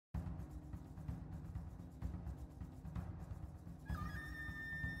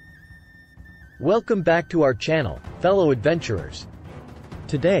Welcome back to our channel, fellow adventurers.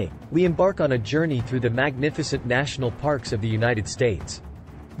 Today, we embark on a journey through the magnificent national parks of the United States.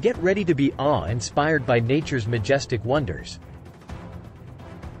 Get ready to be awe-inspired by nature's majestic wonders.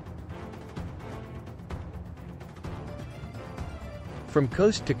 From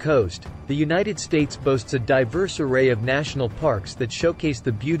coast to coast, the United States boasts a diverse array of national parks that showcase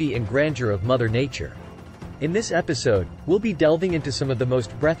the beauty and grandeur of Mother Nature. In this episode, we'll be delving into some of the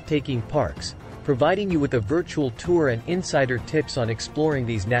most breathtaking parks, providing you with a virtual tour and insider tips on exploring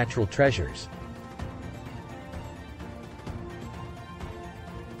these natural treasures.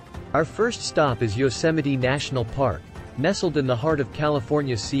 Our first stop is Yosemite National Park, nestled in the heart of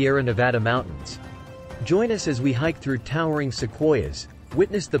California's Sierra Nevada mountains. Join us as we hike through towering sequoias,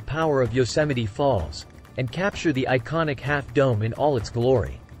 witness the power of Yosemite Falls, and capture the iconic Half Dome in all its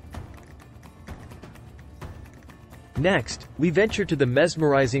glory. Next, we venture to the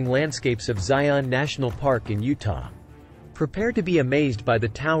mesmerizing landscapes of Zion National Park in Utah. Prepare to be amazed by the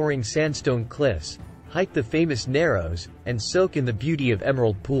towering sandstone cliffs, hike the famous Narrows, and soak in the beauty of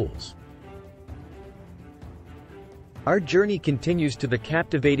emerald pools. Our journey continues to the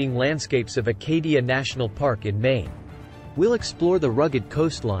captivating landscapes of Acadia National Park in Maine. We'll explore the rugged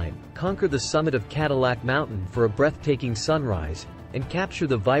coastline, conquer the summit of Cadillac Mountain for a breathtaking sunrise, and capture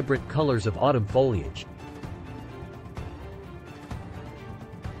the vibrant colors of autumn foliage.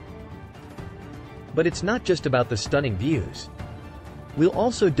 But it's not just about the stunning views. We'll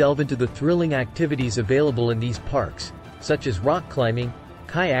also delve into the thrilling activities available in these parks, such as rock climbing,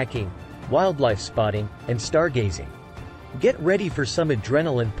 kayaking, wildlife spotting, and stargazing. Get ready for some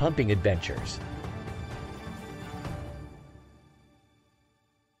adrenaline-pumping adventures.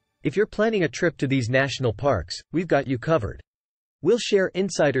 If you're planning a trip to these national parks, we've got you covered. We'll share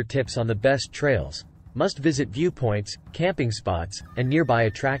insider tips on the best trails, must-visit viewpoints, camping spots, and nearby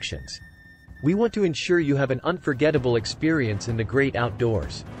attractions. We want to ensure you have an unforgettable experience in the great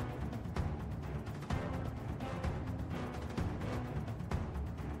outdoors.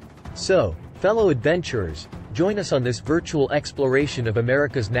 So, fellow adventurers, join us on this virtual exploration of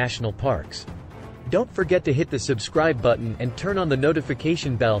America's national parks. Don't forget to hit the subscribe button and turn on the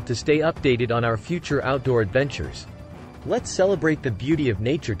notification bell to stay updated on our future outdoor adventures. Let's celebrate the beauty of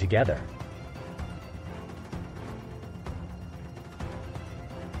nature together.